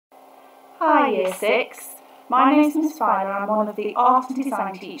Hi Year 6, my name is Miss Finer. I'm one of the Art and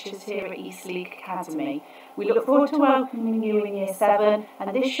Design teachers here at Eastleigh Academy. We look forward to welcoming you in Year 7,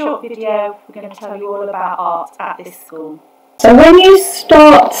 and this short video we're going to tell you all about art at this school. So when you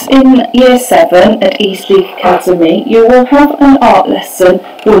start in Year 7 at Eastleigh Academy, you will have an art lesson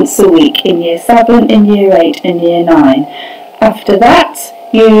once a week in Year 7, in Year 8 and Year 9. After that,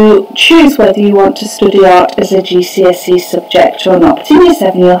 you choose whether you want to study art as a GCSE subject or not. But in Year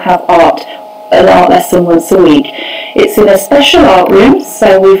 7 you'll have an art lesson once a week. It's in a special art room,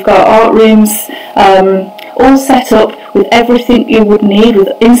 so we've got art rooms all set up with everything you would need, with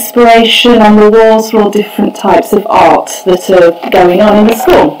inspiration on the walls for all different types of art that are going on in the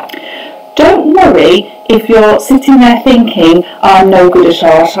school. Don't worry if you're sitting there thinking, I'm no good at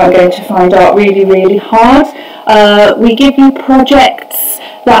art, I'm going to find art really, really hard. We give you projects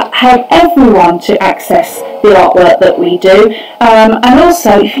that help everyone to access the artwork that we do, and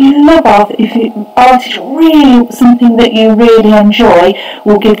also if you love art, art is really something that you really enjoy,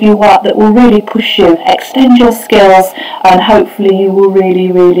 we'll give you art that will really push you, extend your skills, and hopefully you will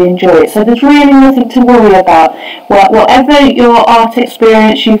really, really enjoy it. So there's really nothing to worry about. Whatever your art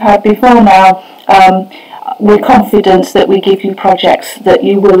experience you've had before now, we're confident that we give you projects that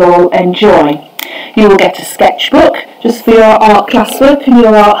you will all enjoy. You will get a sketchbook just for your art classwork and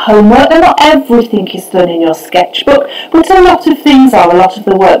your art homework. And not everything is done in your sketchbook, but a lot of things are. A lot of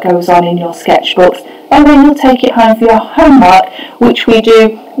the work goes on in your sketchbooks. And then you'll take it home for your homework, which we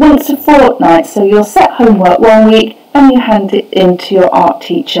do once a fortnight. So you'll set homework one week and you hand it in to your art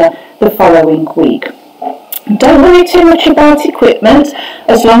teacher the following week. Don't worry too much about equipment,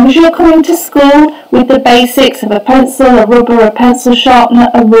 as long as you're coming to school with the basics of a pencil, a rubber, a pencil sharpener,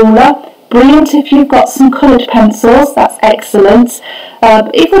 a ruler. Brilliant if you've got some coloured pencils, that's excellent.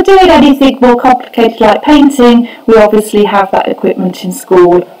 If we're doing anything more complicated like painting, we obviously have that equipment in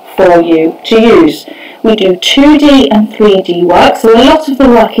school for you to use. We do 2D and 3D work, so a lot of the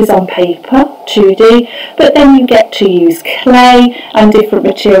work is on paper, 2D, but then you get to use clay and different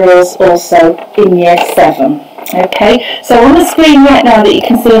materials also in Year 7. Okay, so on the screen right now that you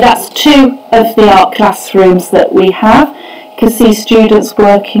can see, that's two of the art classrooms that we have. You can see students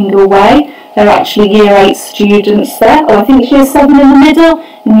working away. They're actually Year 8 students there. Oh, I think it's Year 7 in the middle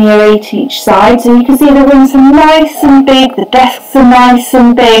and Year 8 each side. So you can see the rooms are nice and big, the desks are nice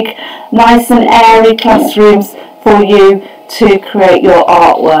and big, nice and airy classrooms for you to create your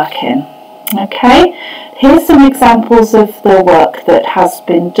artwork in. Okay, here's some examples of the work that has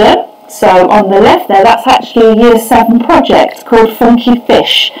been done. So on the left there, that's actually a Year 7 project called Funky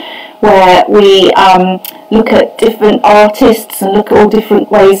Fish, where we look at different artists and look at all different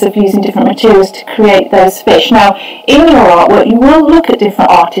ways of using different materials to create those fish. Now, in your artwork, you will look at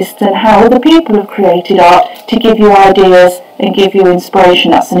different artists and how other people have created art to give you ideas and give you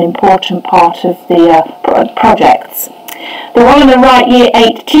inspiration. That's an important part of the projects. The one on the right, Year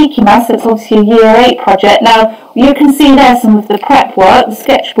 8 Tiki Mask, that's obviously a Year 8 project. Now, you can see there some of the prep work, the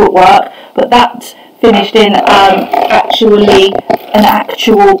sketchbook work, but that finished in actually an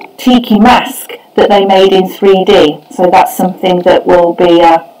actual tiki mask that they made in 3D. So that's something that will be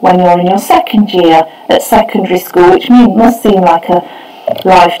when you're in your second year at secondary school, which must seem like a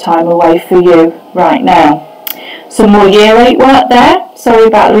lifetime away for you right now. Some more Year 8 work there. Sorry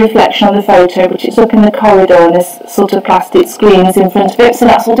about the reflection on the photo, but it's up in the corridor and this sort of plastic screen is in front of it. So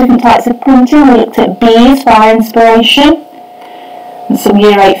that's all different types of printing. We looked at bees by inspiration. And some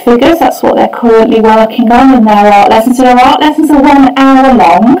Year 8 figures, that's what they're currently working on in their art lessons. So their art lessons are 1 hour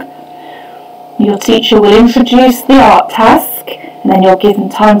long. Your teacher will introduce the art task, and then you're given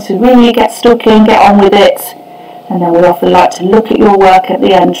time to really get stuck in, get on with it. And then we often like to look at your work at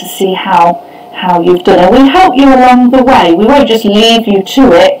the end to see how you've done it. We help you along the way. We won't just leave you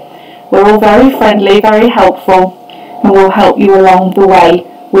to it. We're all very friendly, very helpful, and we'll help you along the way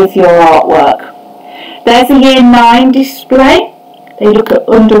with your artwork. There's a Year 9 display. They look at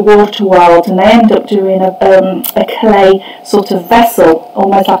underwater world and they end up doing a clay sort of vessel,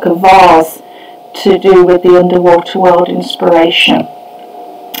 almost like a vase, to do with the underwater world inspiration.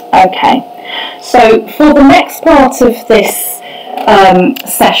 Okay, so for the next part of this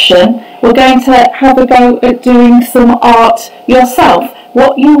session, we're going to have a go at doing some art yourself.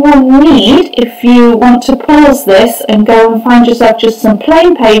 What you will need if you want to pause this and go and find yourself just some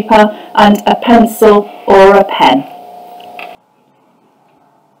plain paper and a pencil or a pen.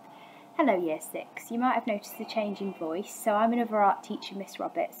 Hello Year 6, you might have noticed a change in voice, so I'm another art teacher, Miss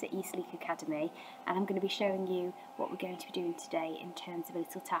Roberts at Eastleigh Academy, and I'm going to be showing you what we're going to be doing today in terms of a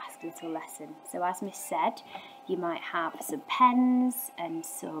little task, a little lesson. So as Miss said, you might have some pens and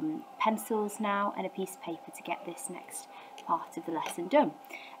some pencils now and a piece of paper to get this next part of the lesson done.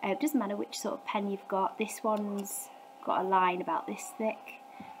 It doesn't matter which sort of pen you've got. This one's got a line about this thick,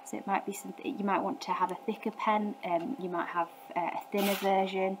 so it might be something you might want to have a thicker pen. You might have a thinner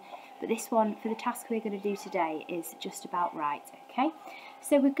version, but this one for the task we're going to do today is just about right. Okay,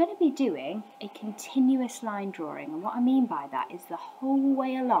 so we're going to be doing a continuous line drawing, and what I mean by that is the whole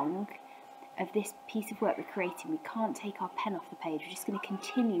way along of this piece of work we're creating, we can't take our pen off the page. We're just going to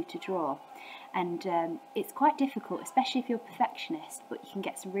continue to draw, and it's quite difficult, especially if you're a perfectionist, but you can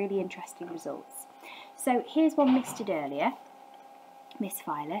get some really interesting results. So here's one Miss did earlier, Miss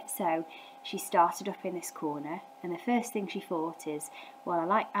Violet. So she started up in this corner, and the first thing she thought is, well,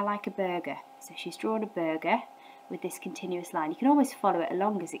 I like a burger. So she's drawn a burger with this continuous line. You can almost follow it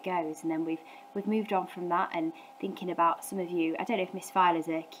along as it goes, and then we've moved on from that and thinking about some of you. I don't know if Miss Violet's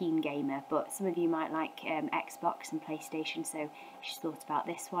a keen gamer, but some of you might like Xbox and PlayStation, so she's thought about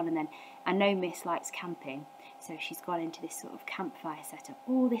this one. And then I know Miss likes camping, so she's gone into this sort of campfire setup,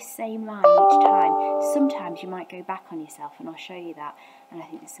 all this same line each time. Sometimes you might go back on yourself, and I'll show you that. And I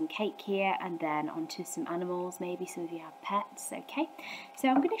think there's some cake here, and then onto some animals, maybe some of you have pets. Okay, so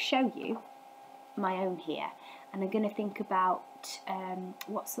I'm going to show you my own here, and I'm going to think about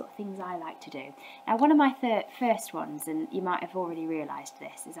what sort of things I like to do. Now, one of my first ones, and you might have already realised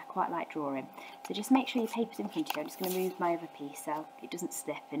this, is I quite like drawing. So just make sure your paper's in front of you. I'm just going to move my other piece so it doesn't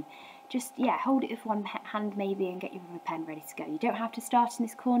slip, and just, yeah, hold it with one hand maybe and get your rubber pen ready to go. You don't have to start in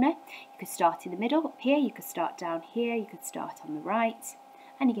this corner. You could start in the middle up here, you could start down here, you could start on the right,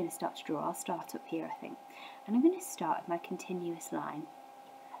 and you're going to start to draw. I'll start up here, I think. And I'm going to start with my continuous line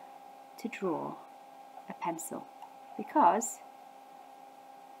to draw a pencil, because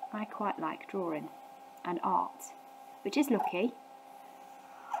I quite like drawing and art, which is lucky.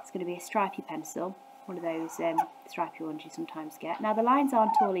 It's going to be a stripy pencil, one of those stripy ones you sometimes get. Now the lines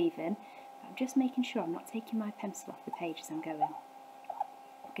aren't all even, but I'm just making sure I'm not taking my pencil off the page as I'm going.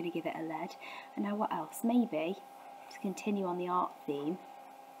 I'm going to give it a lead. And now what else? Maybe, to continue on the art theme,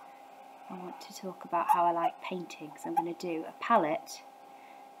 I want to talk about how I like painting. So I'm going to do a palette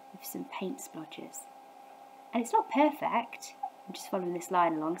with some paint splodges. And it's not perfect, I'm just following this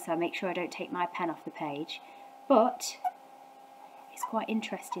line along, so I make sure I don't take my pen off the page, but it's quite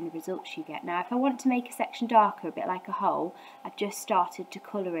interesting the results you get. Now if I want to make a section darker, a bit like a hole, I've just started to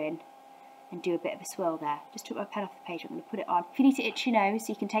colour in and do a bit of a swirl there. Just took my pen off the page, I'm going to put it on. If you need to itch your nose,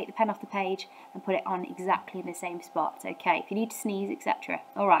 you can take the pen off the page and put it on exactly in the same spot, okay? If you need to sneeze, etc.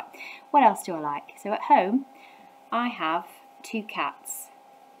 Alright, what else do I like? So at home, I have 2 cats.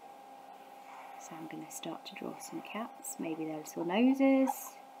 So I'm going to start to draw some cats, maybe their little noses,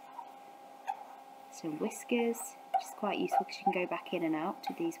 some whiskers, which is quite useful because you can go back in and out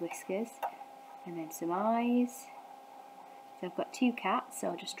with these whiskers, and then some eyes. So I've got 2 cats, so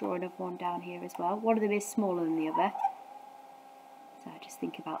I'll just draw another one down here as well. One of them is smaller than the other, so I just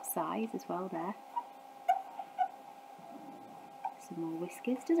think about size as well there. Some more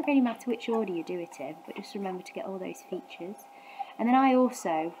whiskers. Doesn't really matter which order you do it in, but just remember to get all those features. And then I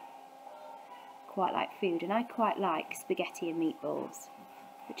also quite like food, and I quite like spaghetti and meatballs,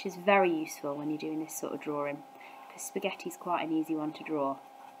 which is very useful when you're doing this sort of drawing, because spaghetti is quite an easy one to draw.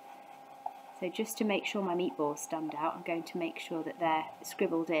 So just to make sure my meatballs stand out, I'm going to make sure that they're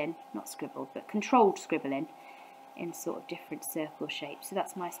scribbled in, not scribbled, but controlled scribbling in sort of different circle shapes. So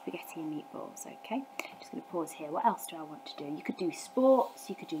that's my spaghetti and meatballs, okay? Just going to pause here. What else do I want to do? You could do sports,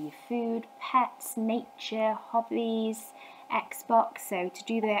 you could do your food, pets, nature, hobbies, Xbox. So to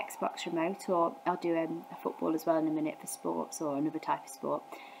do the Xbox remote, or I'll do a football as well in a minute for sports, or another type of sport.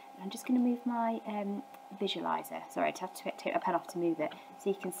 I'm just going to move my visualizer. Sorry, I have to take my pen off to move it so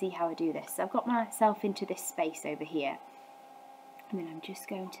you can see how I do this. So I've got myself into this space over here, and then I'm just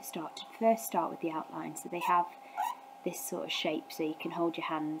going to first start with the outline. So they have this sort of shape, so you can hold your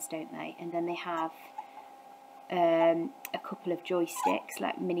hands, don't they? And then they have a couple of joysticks,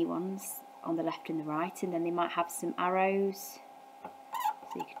 like mini ones, on the left and the right, and then they might have some arrows,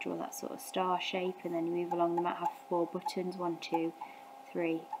 so you could draw that sort of star shape, and then you move along. They might have 4 buttons, 1, 2,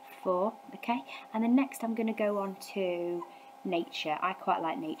 3, 4, okay? And then next I'm going to go on to nature. I quite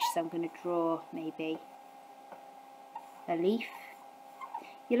like nature, so I'm going to draw maybe a leaf.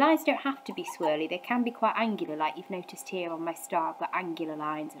 Your lines don't have to be swirly, they can be quite angular, like you've noticed here on my star. I've got angular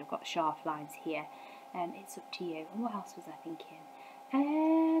lines and I've got sharp lines here. It's up to you. And what else was I thinking?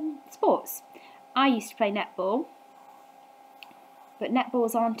 Sports. I used to play netball, but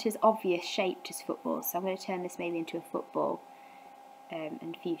netballs aren't as obvious shaped as footballs, so I'm going to turn this maybe into a football,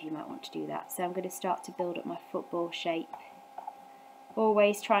 and a few of you might want to do that. So I'm going to start to build up my football shape,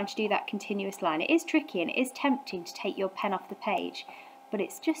 always trying to do that continuous line. It is tricky and it is tempting to take your pen off the page, but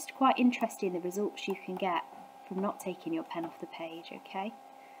it's just quite interesting the results you can get from not taking your pen off the page, okay?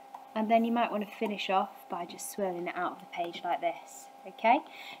 And then you might want to finish off by just swirling it out of the page like this, okay?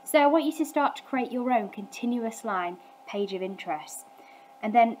 So I want you to start to create your own continuous line page of interest.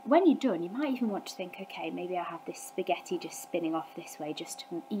 And then when you're done, you might even want to think, okay, maybe I have this spaghetti just spinning off this way just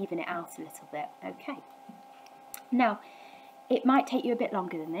to even it out a little bit, okay? Now, it might take you a bit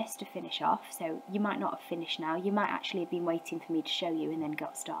longer than this to finish off, so you might not have finished now. You might actually have been waiting for me to show you and then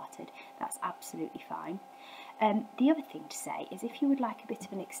got started. That's absolutely fine. The other thing to say is if you would like a bit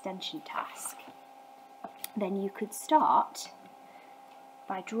of an extension task, then you could start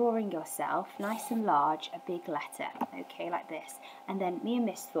by drawing yourself nice and large a big letter, okay, like this. And then me and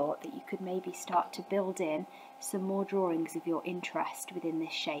Miss thought that you could maybe start to build in some more drawings of your interest within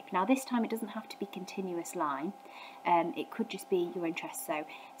this shape. Now this time it doesn't have to be continuous line, it could just be your interest. So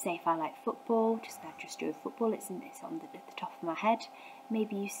say if I like football, I'd just do a football, it's on at the top of my head.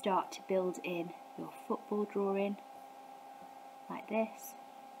 Maybe you start to build in your football drawing like this.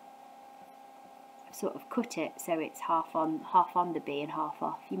 I've sort of cut it so it's half on the B and half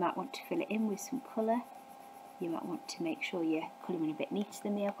off. You might want to fill it in with some colour. You might want to make sure you're colouring a bit neater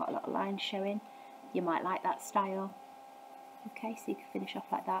than me. I've got a lot of lines showing. You might like that style. Okay, so you can finish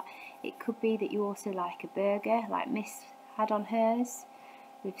off like that. It could be that you also like a burger, like Miss had on hers,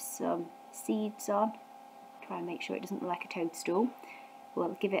 with some seeds on. Try and make sure it doesn't look like a toadstool.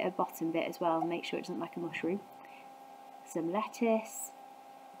 We'll give it a bottom bit as well and make sure it doesn't look like a mushroom. Some lettuce,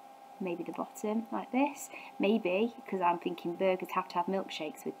 maybe the bottom like this. Maybe, because I'm thinking burgers have to have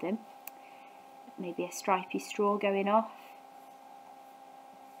milkshakes with them, maybe a stripy straw going off.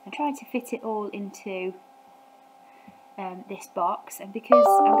 I'm trying to fit it all into this box, and because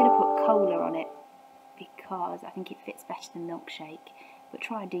I'm going to put cola on it because I think it fits better than milkshake, but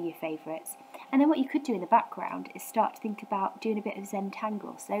try and do your favourites. And then what you could do in the background is start to think about doing a bit of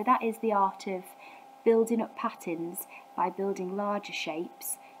Zentangle. So that is the art of building up patterns by building larger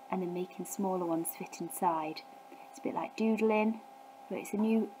shapes and then making smaller ones fit inside. It's a bit like doodling, but it's a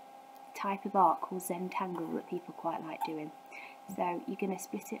new type of art called Zentangle that people quite like doing. So you're going to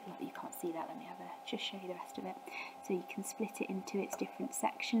split it, look, you can't see that, let me just show you the rest of it. So you can split it into its different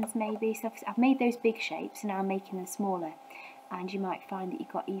sections maybe. So I've made those big shapes and now I'm making them smaller. And you might find that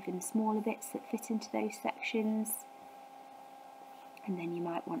you've got even smaller bits that fit into those sections. And then you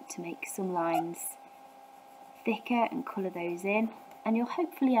might want to make some lines thicker and colour those in. And you'll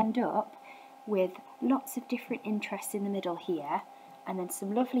hopefully end up with lots of different interests in the middle here, and then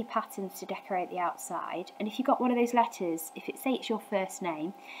some lovely patterns to decorate the outside. And if you've got one of those letters, say it's your first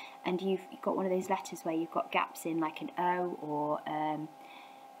name, and you've got one of those letters where you've got gaps in, like an O, or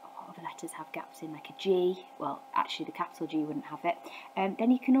what other letters have gaps in, like a G, well actually the capital G wouldn't have it,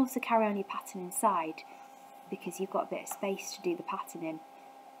 then you can also carry on your pattern inside, because you've got a bit of space to do the pattern in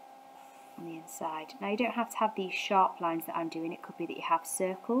on the inside. Now you don't have to have these sharp lines that I'm doing, it could be that you have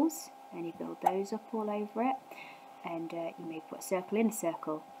circles, and you build those up all over it. And you may put a circle in a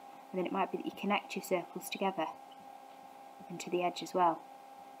circle, and then it might be that you connect your circles together into the edge as well,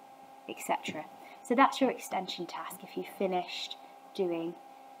 etc. So that's your extension task if you've finished doing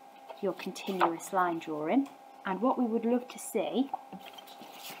your continuous line drawing. And what we would love to see,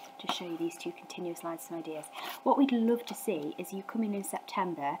 to show you these two continuous lines, some ideas, what we'd love to see is you come in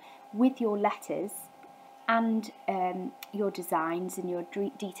September with your letters and your designs and your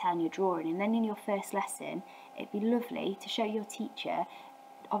detail and your drawing, and then in your first lesson it'd be lovely to show your teacher.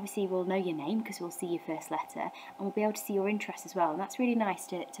 Obviously we'll know your name because we'll see your first letter, and we'll be able to see your interests as well, and that's really nice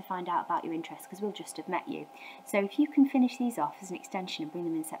to find out about your interests because we'll just have met you. So if you can finish these off as an extension and bring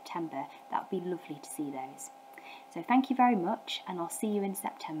them in September, that would be lovely to see those. So thank you very much, and I'll see you in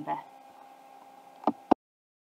September.